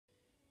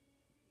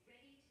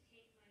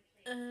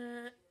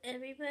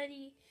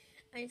Everybody,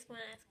 I just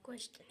want to ask a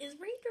question. Is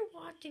Ranger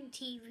watching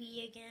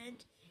TV again?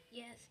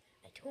 Yes,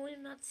 I told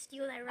him not to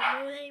steal that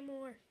remote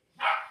anymore.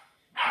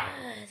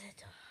 The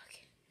dog.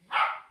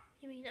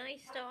 You mean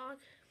Ice Dog?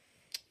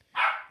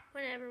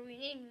 Whatever, we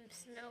named him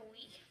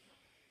Snowy.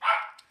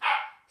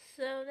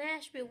 So,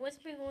 Nashville, what's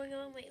been going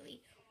on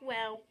lately?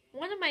 Well,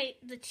 one of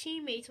the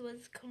teammates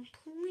was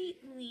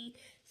completely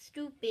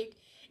stupid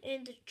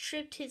and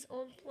tripped his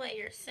own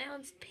player.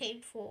 Sounds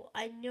painful,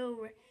 I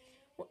know.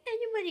 Will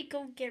anybody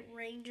go get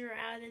Ranger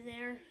out of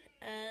there?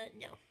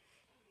 No.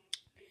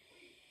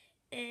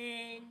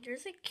 And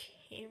there's a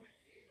camera.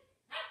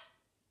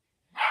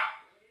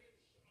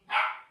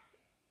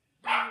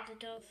 Oh, the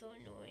dog's so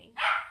annoying.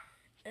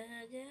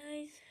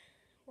 Guys,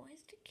 why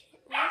is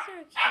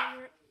there a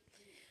camera?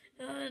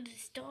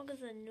 This dog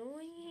is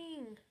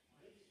annoying.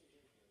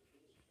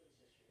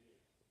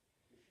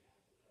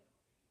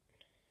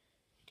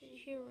 Did you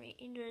hear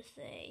Ranger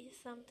say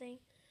something?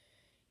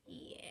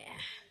 Yeah.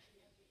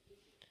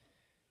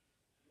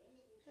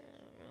 I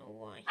don't know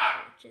why.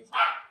 Just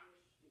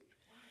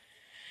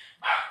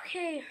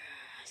okay.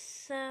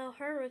 So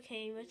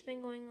hurricane, what's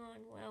been going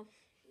on? Well,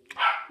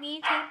 me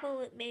and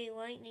Temple made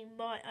Lightning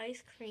bought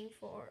ice cream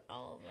for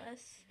all of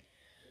us.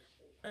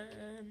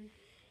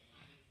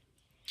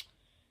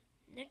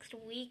 Next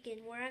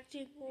weekend we're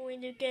actually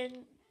going to get.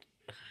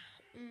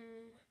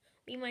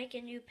 We might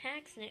get new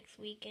packs next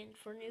weekend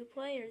for new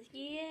players.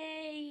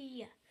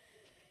 Yay!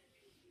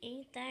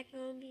 Ain't that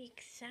gonna be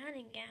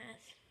exciting,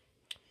 guys?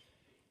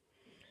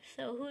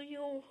 So who do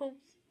you hope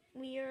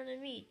we are gonna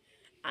meet?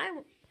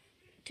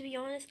 To be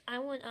honest, I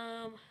want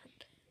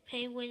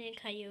Penguin and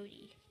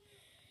Coyote.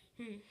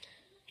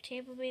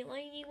 Tampa Bay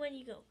Lightning, where do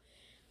you go?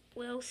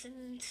 Well,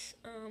 since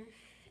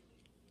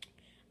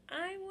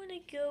I want to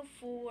go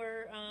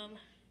for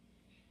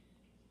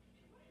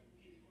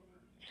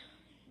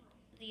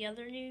the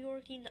other New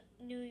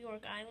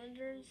York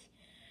Islanders.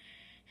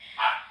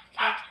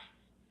 Okay.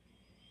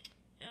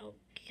 Oh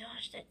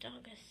gosh, that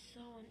dog is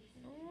so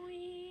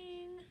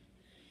annoying.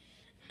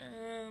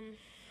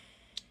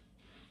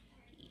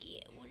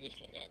 Yeah, we're just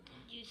gonna have to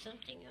do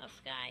something else,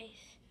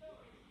 guys.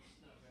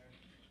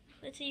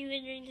 Let's see who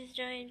can drink this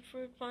giant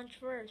fruit punch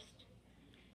first.